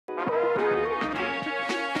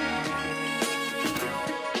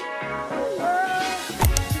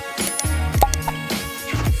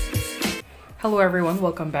Hello everyone,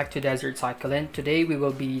 welcome back to Desert Succulent. Today we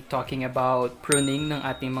will be talking about pruning ng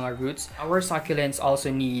ating mga roots. Our succulents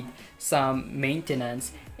also need some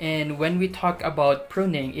maintenance. And when we talk about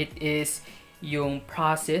pruning, it is yung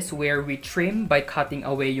process where we trim by cutting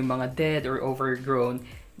away yung mga dead or overgrown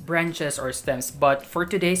branches or stems. But for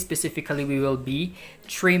today specifically, we will be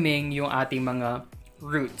trimming yung ating mga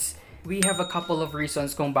roots. We have a couple of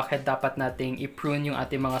reasons kung bakit dapat nating i-prune yung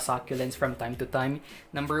ating mga succulents from time to time.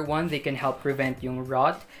 Number one, they can help prevent yung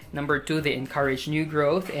rot. Number two, they encourage new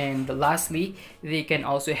growth. And lastly, they can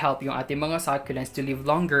also help yung ating mga succulents to live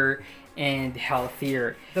longer and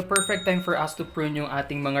healthier. The perfect time for us to prune yung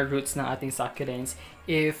ating mga roots ng ating succulents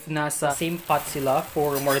if nasa same pot sila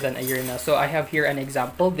for more than a year na. So I have here an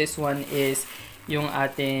example. This one is yung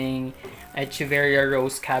ating Echeveria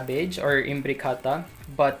rose cabbage or imbricata,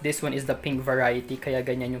 but this one is the pink variety, kaya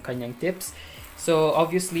ganyan yung kanyang tips. So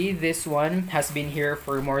obviously this one has been here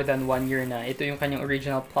for more than 1 year na. Ito yung kanyang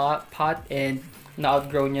original pot and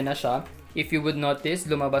na-outgrow niya na siya. If you would notice,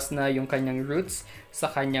 lumabas na yung kanyang roots sa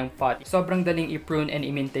kanyang pot. Sobrang daling i-prune and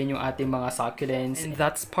i-maintain yung ating mga succulents. And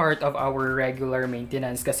that's part of our regular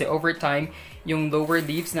maintenance. Kasi over time, yung lower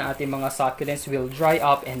leaves na ating mga succulents will dry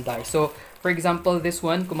up and die. So, for example, this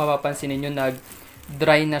one, kung mapapansin ninyo,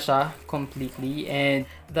 nag-dry na siya completely. And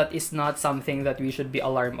that is not something that we should be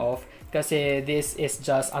alarmed of. Kasi this is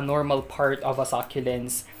just a normal part of a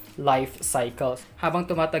succulent's life cycle.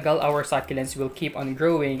 Habang tumatagal, our succulents will keep on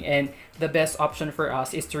growing, and the best option for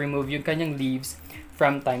us is to remove yung kanyang leaves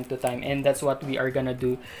from time to time, and that's what we are gonna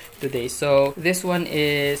do today. So this one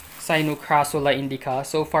is Cyanocrasula indica.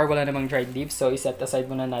 So far wala namang dried leaves, so iset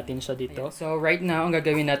aside muna natin siya dito. So right now ang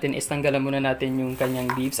gagawin natin is tanggalan muna natin yung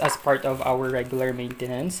kanyang leaves as part of our regular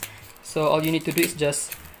maintenance. So all you need to do is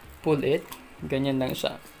just pull it. Ganyan lang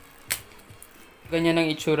siya. Ganyan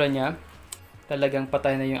ang itsura niya. Talagang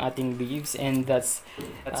patay na yung ating leaves, and that's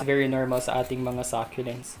very normal sa ating mga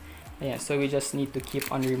succulents. Ayan, so we just need to keep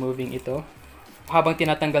on removing ito. Habang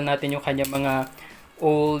tinatanggal natin yung kanyang mga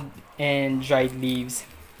old and dried leaves,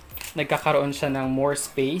 nagkakaroon siya ng more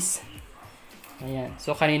space. Ayan,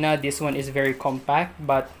 so kanina this one is very compact,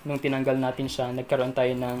 but nung tinanggal natin siya, nagkaroon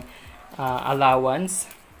tayo ng allowance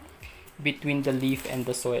between the leaf and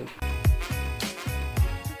the soil.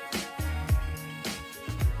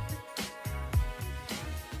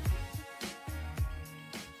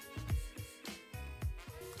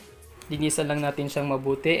 Linisan lang natin siyang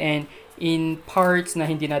mabuti, and in parts na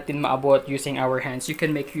hindi natin maabot using our hands, you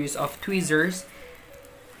can make use of tweezers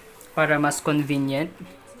para mas convenient.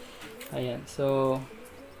 Ayan, so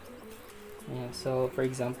for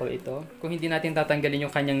example ito, kung hindi natin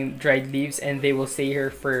tatanggalin yung kanyang dried leaves and they will stay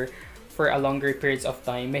here for a longer periods of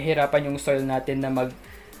time, mahirapan yung soil natin na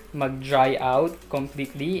mag-dry out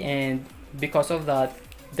completely, and because of that,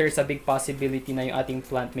 there's a big possibility na yung ating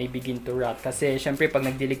plant may begin to rot. Kasi syempre pag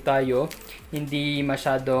nagdilig tayo, hindi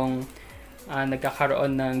masyadong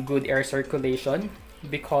nagkakaroon ng good air circulation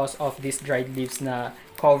because of these dried leaves na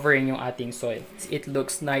covering yung ating soil. It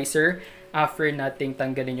looks nicer after nating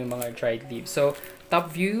tanggalin yung mga dried leaves. So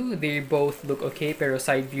top view, they both look okay, pero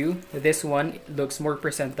side view, this one looks more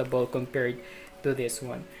presentable compared to this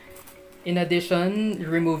one. In addition,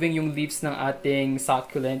 removing yung leaves ng ating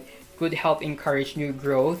succulent could help encourage new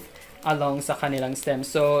growth along sa kanilang stems.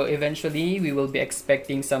 So eventually, we will be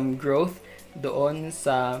expecting some growth doon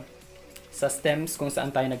sa stems kung saan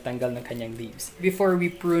tayo nagtanggal ng kanyang leaves. Before we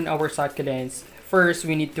prune our succulents, first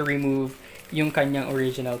we need to remove yung kanyang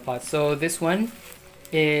original pot. So this one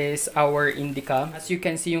is our indica. As you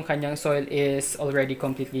can see, yung kanyang soil is already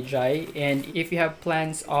completely dry, and if you have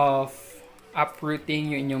plans of uprooting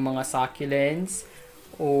yung inyong mga succulents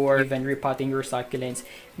or even repotting your succulents,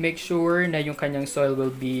 make sure na yung kanyang soil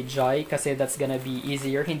will be dry kasi that's gonna be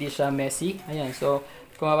easier, hindi siya messy. Ayan, so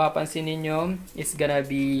kung mapapansin ninyo, it's gonna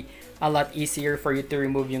be a lot easier for you to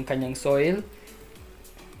remove yung kanyang soil.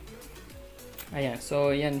 Ayan,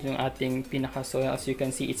 so yan yung ating pinaka soil. As you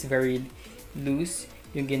can see, it's very loose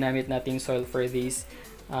yung ginamit nating soil for this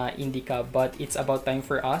indica, but it's about time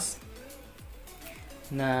for us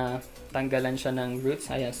na tanggalan siya ng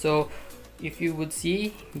roots. Ayan, so if you would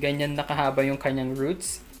see, ganyan nakahaba yung kanyang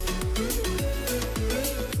roots.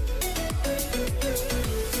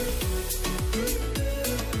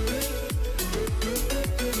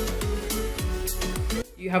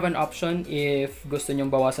 You have an option if gusto nyong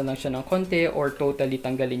bawasan lang siya ng konti or totally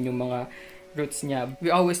tanggalin yung mga roots niya. We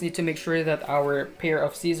always need to make sure that our pair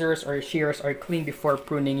of scissors or shears are clean before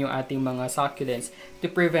pruning yung ating mga succulents to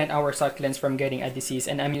prevent our succulents from getting a disease.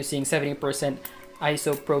 And I'm using 70%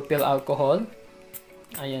 isopropyl alcohol.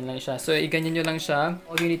 Ayan lang siya. So, iganyan nyo lang siya.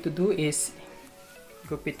 All you need to do is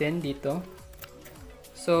gupitin dito.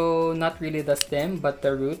 So not really the stem but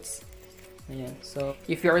the roots. Ayan. So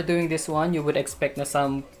if you are doing this one, you would expect na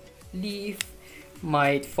some leaf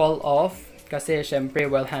might fall off kasi syempre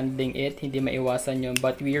while handling it, hindi maiwasan yun.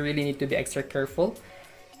 But we really need to be extra careful.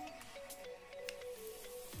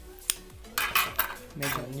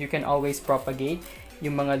 You can always propagate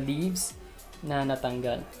yung mga leaves na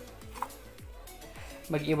natanggal.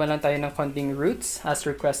 Mag-iwan lang tayo ng konting roots as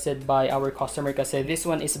requested by our customer kasi this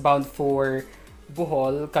one is bound for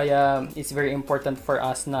buhol, kaya it's very important for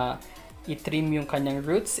us na i-trim yung kanyang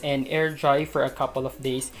roots and air dry for a couple of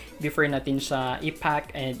days before natin siya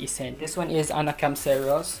i-pack and i-send. This one is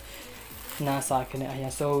Anacampseros na succulent.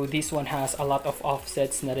 Ayan. So this one has a lot of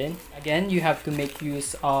offsets na rin. Again, you have to make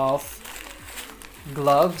use of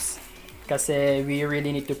gloves kasi we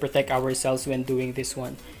really need to protect ourselves when doing this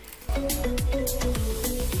one.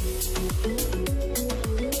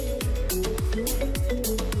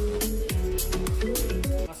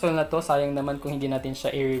 So na to, sayang naman kung hindi natin siya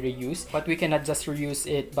i-reuse, but we cannot just reuse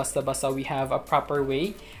it basta-basta. We have a proper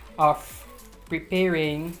way of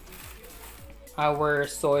preparing our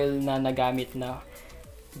soil na nagamit na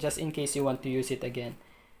just in case you want to use it again.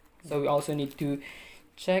 So we also need to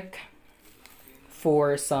check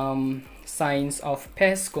for some signs of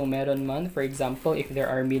pests kung meron man. For example, if there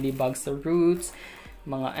are mealybugs sa roots,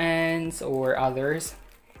 mga ants, or others,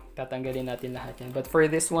 tatanggalin natin lahat yan. But for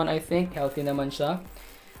this one, I think healthy naman siya.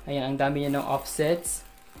 Ayan, ang dami niya ng offsets.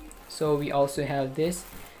 So we also have this.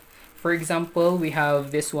 For example, we have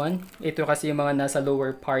this one. Ito kasi yung mga nasa lower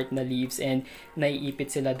part na leaves and naiipit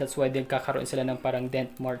sila. That's why nagkakaroon sila ng parang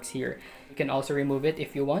dent marks here. You can also remove it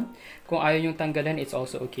if you want. Kung ayaw yung tanggalan, it's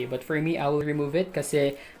also okay. But for me, I will remove it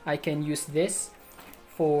kasi I can use this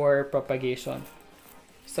for propagation.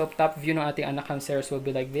 So top view ng ating Anacampseros will be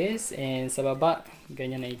like this. And sa baba,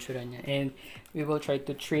 ganyan na itsura niya. And we will try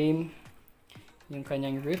to trim yung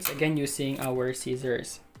kanyang roots. Again, using our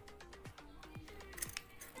scissors.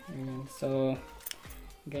 So,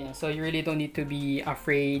 ganyan. So, you really don't need to be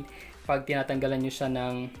afraid pag tinatanggalan nyo siya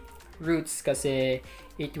ng roots kasi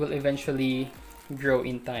it will eventually grow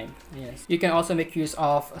in time. Yes. You can also make use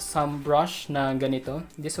of some brush na ganito.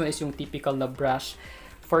 This one is yung typical na brush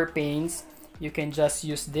for paints. You can just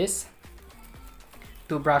use this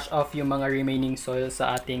to brush off yung mga remaining soil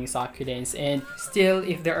sa ating succulents. And still,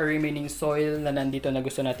 if there are remaining soil na nandito na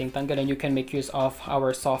gusto nating tanggalan, you can make use of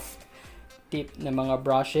our soft tip na mga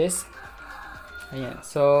brushes. Ayan.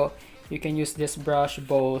 So, you can use this brush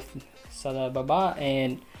both sa baba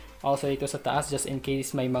and also ito sa taas just in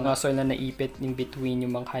case may mga soil na naipit in between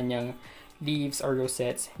yung mga kanyang leaves or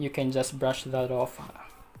rosettes. You can just brush that off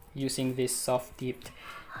using this soft tipped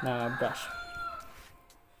na brush.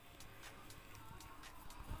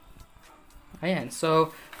 Ayan.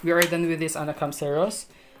 So, we are done with this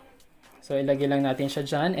Anacampseros. So, ilagay lang natin siya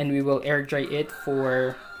dyan and we will air dry it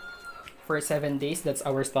for 7 days. That's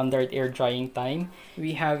our standard air drying time.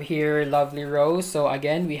 We have here Lovely Rose. So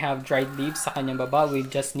again, we have dried leaves sa kanyang baba. We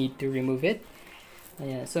just need to remove it.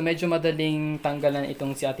 Ayan. So medyo madaling tanggalan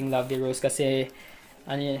itong si ating Lovely Rose kasi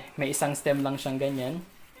may isang stem lang siyang ganyan.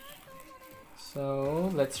 So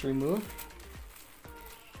let's remove.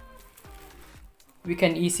 We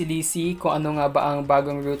can easily see kung ano nga ba ang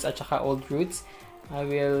bagong roots at saka old roots. I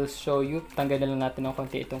will show you. Tanggalan lang natin ng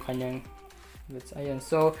konti itong kanyang roots. Ayan.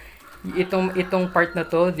 So itong part na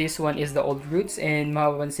to, this one is the old roots and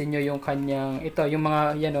mapapansin nyo yung kanyang, ito, yung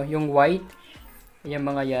mga, yan o, yung white, yung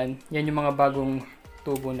mga yan yung mga bagong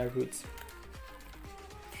tubo na roots.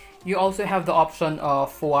 You also have the option of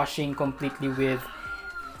washing completely with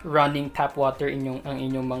running tap water ang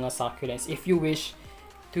inyong mga succulents if you wish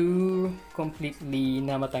to completely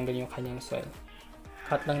na matanggal yung kanyang soil.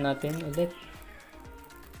 Cut lang natin ulit.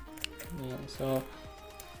 Ayan, so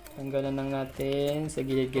tanggalan lang natin sa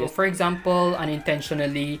gilid-gilid. So, for example,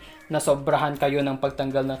 unintentionally nasobrahan kayo ng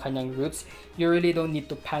pagtanggal ng kanyang roots, you really don't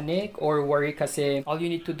need to panic or worry kasi all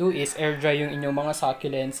you need to do is air dry yung inyong mga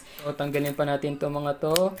succulents. So, tanggalin pa natin to mga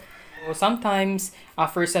to. So, sometimes,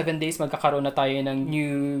 after 7 days, magkakaroon na tayo ng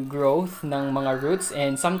new growth ng mga roots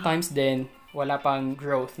and sometimes then, wala pang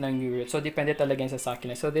growth ng new roots. So, depende talaga sa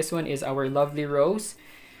succulent. So, this one is our Lovely Rose.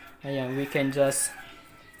 Ayan, we can just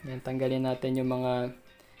tanggalin natin yung mga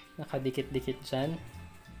nakadikit-dikit dyan.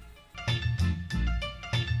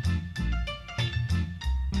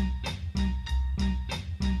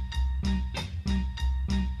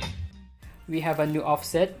 We have a new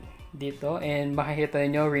offset dito and makikita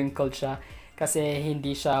nyo wrinkled siya kasi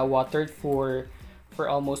hindi siya watered for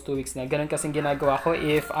almost 2 weeks na. Ganun kasing ginagawa ko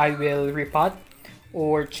if I will repot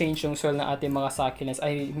or change yung soil ng ating mga succulents.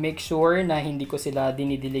 I make sure na hindi ko sila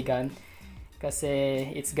dinidiligan kasi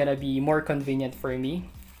it's gonna be more convenient for me.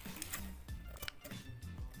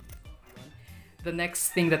 The next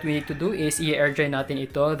thing that we need to do is i-air dry natin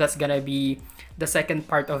ito. That's gonna be the second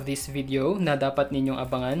part of this video na dapat ninyong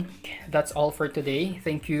abangan. That's all for today.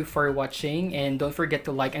 Thank you for watching, and don't forget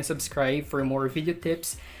to like and subscribe for more video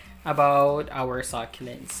tips about our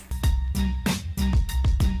succulents.